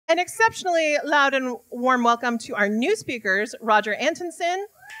An exceptionally loud and warm welcome to our new speakers, Roger Antonson,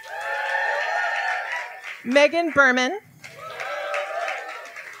 Megan Berman,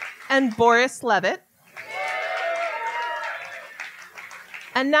 and Boris Levitt.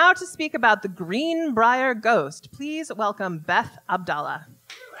 And now to speak about the Greenbriar ghost, please welcome Beth Abdallah.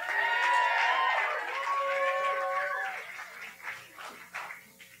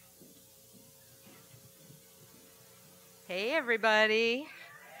 Hey, everybody.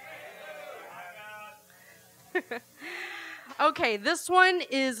 Okay, this one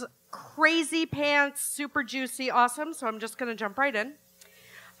is crazy pants, super juicy, awesome, so I'm just going to jump right in.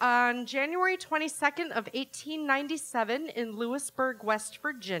 On January 22nd of 1897 in Lewisburg, West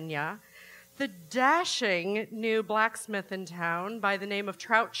Virginia, the dashing new blacksmith in town by the name of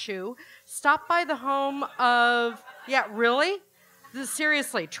Trout Shue stopped by the home of, yeah, really?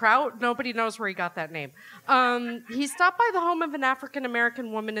 Seriously, Trout? Nobody knows where he got that name. He stopped by the home of an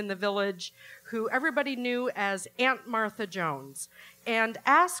African-American woman in the village who everybody knew as Aunt Martha Jones and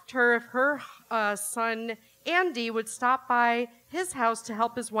asked her if her son Andy would stop by his house to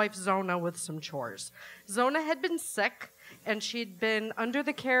help his wife Zona with some chores. Zona had been sick, and she'd been under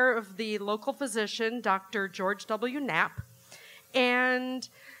the care of the local physician, Dr. George W. Knapp, and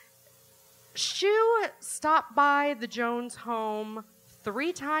Shue stopped by the Jones home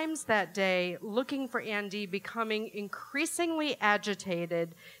 3 times that day looking for Andy, becoming increasingly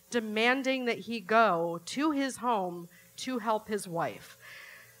agitated, demanding that he go to his home to help his wife.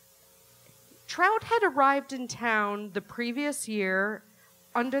 Trout had arrived in town the previous year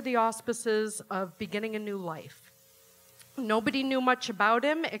under the auspices of beginning a new life. Nobody knew much about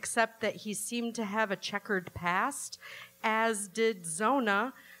him except that he seemed to have a checkered past, as did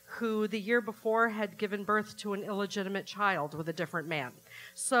Zona, who the year before had given birth to an illegitimate child with a different man.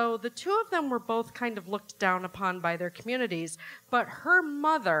 So the two of them were both kind of looked down upon by their communities, but her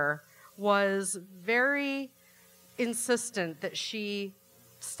mother was very insistent that she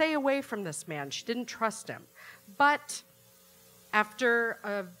stay away from this man. She didn't trust him. But after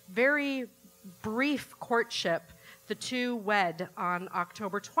a very brief courtship, the two wed on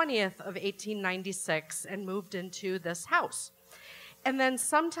October 20th of 1896 and moved into this house. And then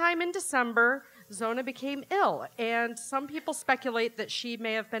sometime in December, Zona became ill, and some people speculate that she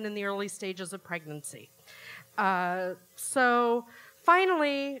may have been in the early stages of pregnancy. So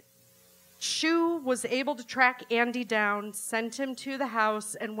finally, Shue was able to track Andy down, sent him to the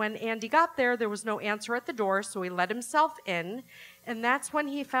house, and when Andy got there, there was no answer at the door, so he let himself in, and that's when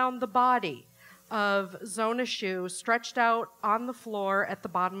he found the body of Zona Shue stretched out on the floor at the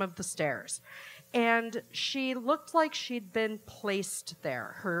bottom of the stairs. And she looked like she'd been placed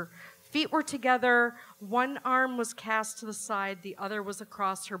there. Her feet were together, one arm was cast to the side, the other was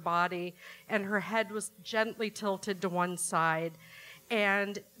across her body, and her head was gently tilted to one side.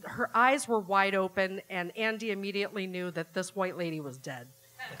 And her eyes were wide open, and Andy immediately knew that this white lady was dead.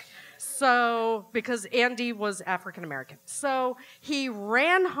 So, because Andy was African American. So he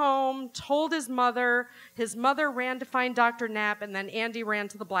ran home, told his mother ran to find Dr. Knapp, and then Andy ran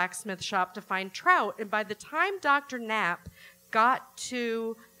to the blacksmith shop to find Trout. And by the time Dr. Knapp got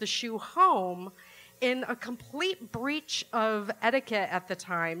to the Shue home, in a complete breach of etiquette at the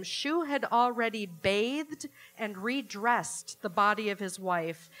time, Shue had already bathed and redressed the body of his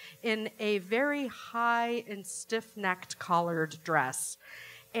wife in a very high and stiff-necked collared dress,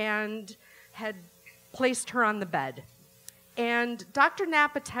 and had placed her on the bed. And Dr.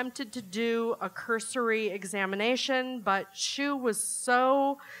 Knapp attempted to do a cursory examination, but Shue was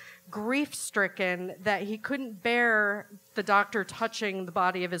so grief-stricken that he couldn't bear the doctor touching the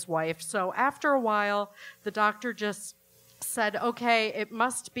body of his wife. So after a while, the doctor just said, okay, it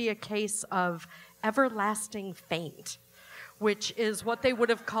must be a case of everlasting faint, which is what they would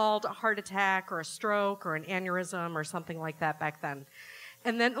have called a heart attack or a stroke or an aneurysm or something like that back then.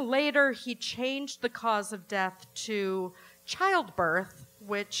 And then later, he changed the cause of death to childbirth,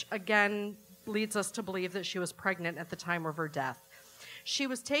 which again leads us to believe that she was pregnant at the time of her death. She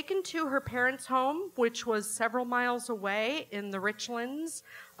was taken to her parents' home, which was several miles away in the Richlands,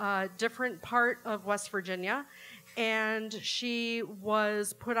 different part of West Virginia, and she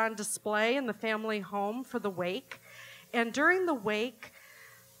was put on display in the family home for the wake. And during the wake,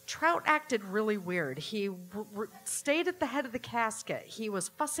 Trout acted really weird. He stayed at the head of the casket. He was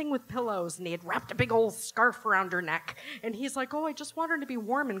fussing with pillows, and he had wrapped a big old scarf around her neck. And he's like, oh, I just want her to be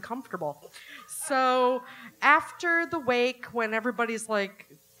warm and comfortable. So after the wake, when everybody's like,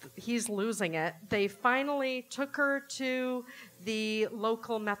 he's losing it, they finally took her to the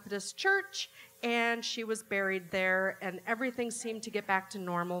local Methodist church, and she was buried there, and everything seemed to get back to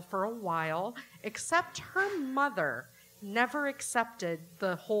normal for a while, except her mother never accepted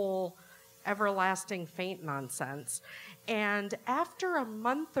the whole everlasting faint nonsense. And after a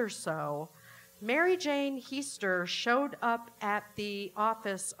month or so, Mary Jane Heaster showed up at the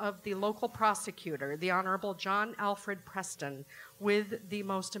office of the local prosecutor, the Honorable John Alfred Preston, with the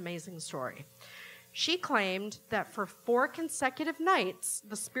most amazing story. She claimed that for 4 consecutive nights,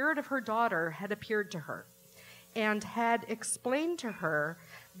 the spirit of her daughter had appeared to her and had explained to her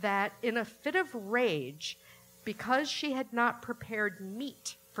that in a fit of rage, because she had not prepared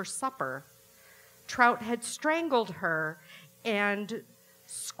meat for supper, Trout had strangled her and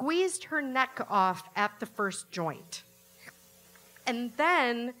squeezed her neck off at the first joint. And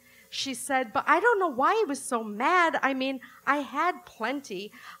then she said, but I don't know why he was so mad. I mean, I had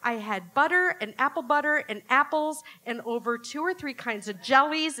plenty. I had butter and apple butter and apples and over 2 or 3 kinds of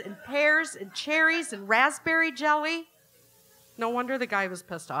jellies and pears and cherries and raspberry jelly. No wonder the guy was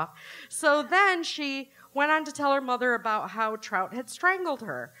pissed off. So then she went on to tell her mother about how Trout had strangled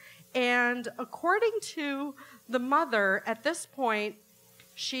her. And according to the mother, at this point,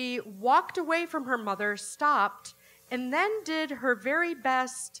 she walked away from her mother, stopped, and then did her very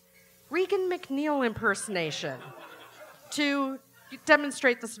best Regan McNeil impersonation to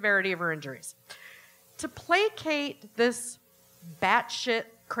demonstrate the severity of her injuries. To placate this batshit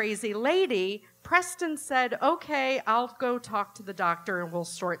crazy lady, Preston said, okay, I'll go talk to the doctor and we'll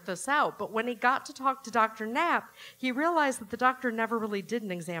sort this out. But when he got to talk to Dr. Knapp, he realized that the doctor never really did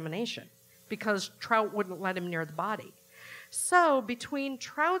an examination because Trout wouldn't let him near the body. So between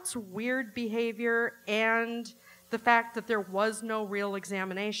Trout's weird behavior and the fact that there was no real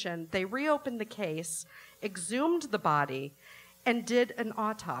examination, they reopened the case, exhumed the body, and did an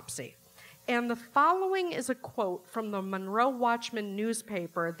autopsy. And the following is a quote from the Monroe Watchman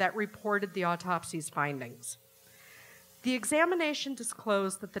newspaper that reported the autopsy's findings. The examination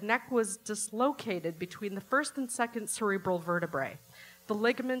disclosed that the neck was dislocated between the first and second cerebral vertebrae. The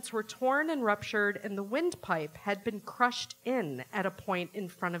ligaments were torn and ruptured, and the windpipe had been crushed in at a point in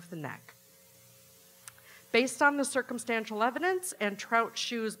front of the neck. Based on the circumstantial evidence and Trout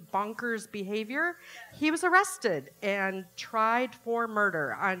Shue's bonkers behavior, he was arrested and tried for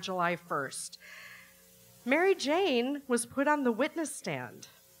murder on July 1st. Mary Jane was put on the witness stand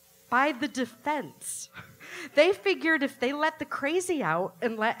by the defense. They figured if they let the crazy out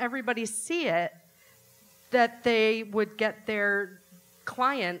and let everybody see it, that they would get their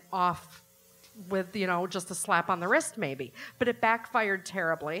client off with, just a slap on the wrist maybe. But it backfired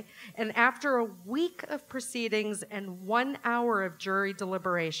terribly. And after a week of proceedings and 1 hour of jury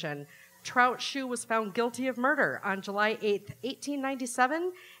deliberation, Trout Shue was found guilty of murder on July 8th,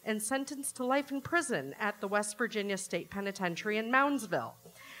 1897, and sentenced to life in prison at the West Virginia State Penitentiary in Moundsville.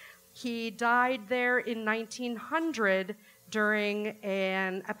 He died there in 1900 during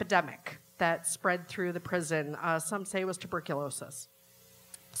an epidemic that spread through the prison. Some say it was tuberculosis.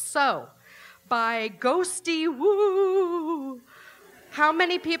 So, by ghosty woo, how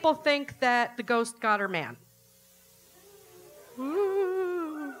many people think that the ghost got her man?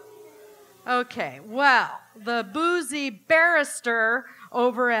 Woo. Okay, well, the boozy barrister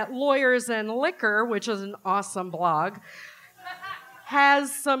over at Lawyers and Liquor, which is an awesome blog,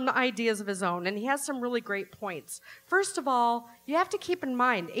 has some ideas of his own, and he has some really great points. First of all, you have to keep in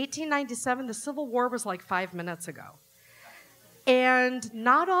mind, 1897, the Civil War was like 5 minutes ago. And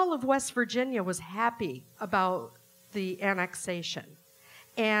not all of West Virginia was happy about the annexation.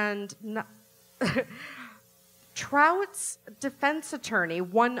 And Trout's defense attorney,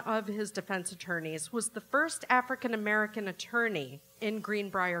 one of his defense attorneys, was the first African-American attorney in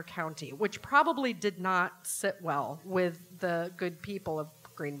Greenbriar County, which probably did not sit well with the good people of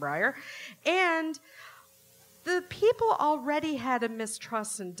Greenbriar. And the people already had a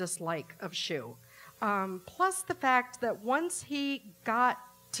mistrust and dislike of Shue. Plus the fact that once he got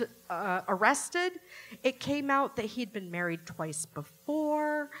arrested, it came out that he'd been married twice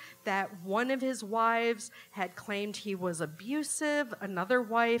before, that one of his wives had claimed he was abusive, another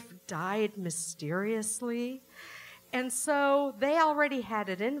wife died mysteriously, and so they already had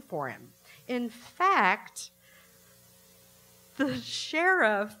it in for him. In fact, the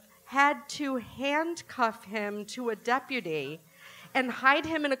sheriff had to handcuff him to a deputy and hide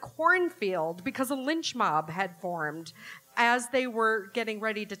him in a cornfield because a lynch mob had formed as they were getting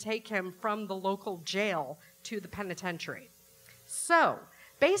ready to take him from the local jail to the penitentiary. So,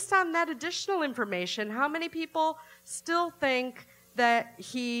 based on that additional information, how many people still think that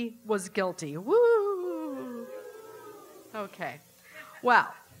he was guilty? Woo! Okay.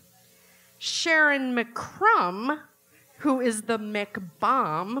 Well, Sharon McCrum, who is the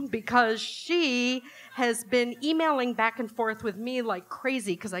McBomb, because she has been emailing back and forth with me like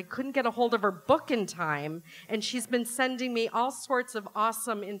crazy because I couldn't get a hold of her book in time. And she's been sending me all sorts of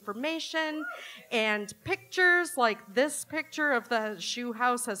awesome information and pictures, like this picture of the Shue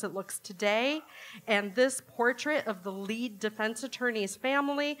house as it looks today, and this portrait of the lead defense attorney's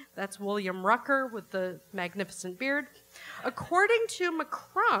family. That's William Rucker with the magnificent beard. According to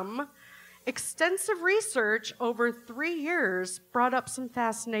McCrum, extensive research over 3 years brought up some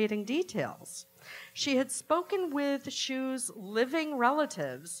fascinating details. She had spoken with Shue's living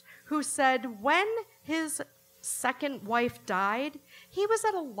relatives who said when his second wife died, he was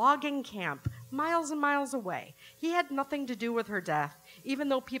at a logging camp miles and miles away. He had nothing to do with her death, even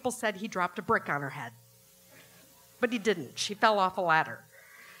though people said he dropped a brick on her head. But he didn't. She fell off a ladder.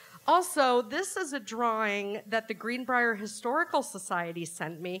 Also, this is a drawing that the Greenbriar Historical Society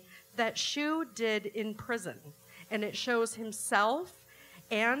sent me that Shue did in prison. And it shows himself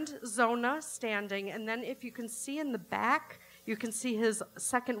and Zona standing. And then if you can see in the back, you can see his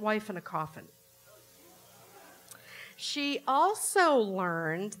second wife in a coffin. She also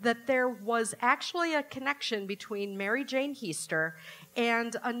learned that there was actually a connection between Mary Jane Heaster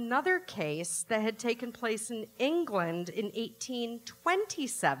and another case that had taken place in England in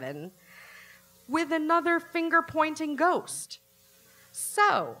 1827 with another finger-pointing ghost.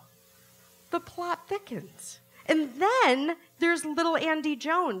 So, the plot thickens. And then there's little Andy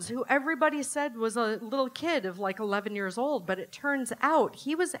Jones, who everybody said was a little kid of like 11 years old, but it turns out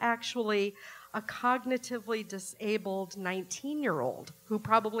he was actually a cognitively disabled 19-year-old who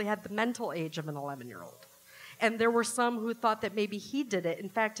probably had the mental age of an 11-year-old. And there were some who thought that maybe he did it. In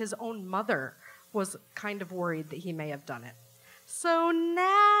fact, his own mother was kind of worried that he may have done it. So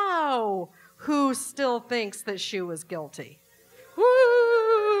now, who still thinks that Shue was guilty?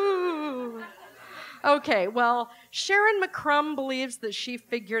 Woo! Okay, well, Sharon McCrum believes that she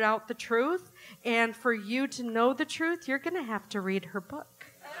figured out the truth, and for you to know the truth, you're going to have to read her book.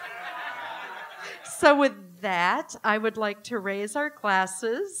 So with that, I would like to raise our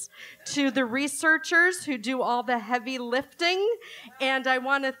glasses to the researchers who do all the heavy lifting, and I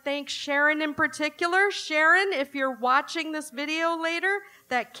want to thank Sharon in particular. Sharon, if you're watching this video later,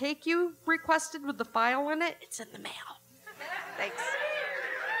 that cake you requested with the file in it, it's in the mail. Thanks.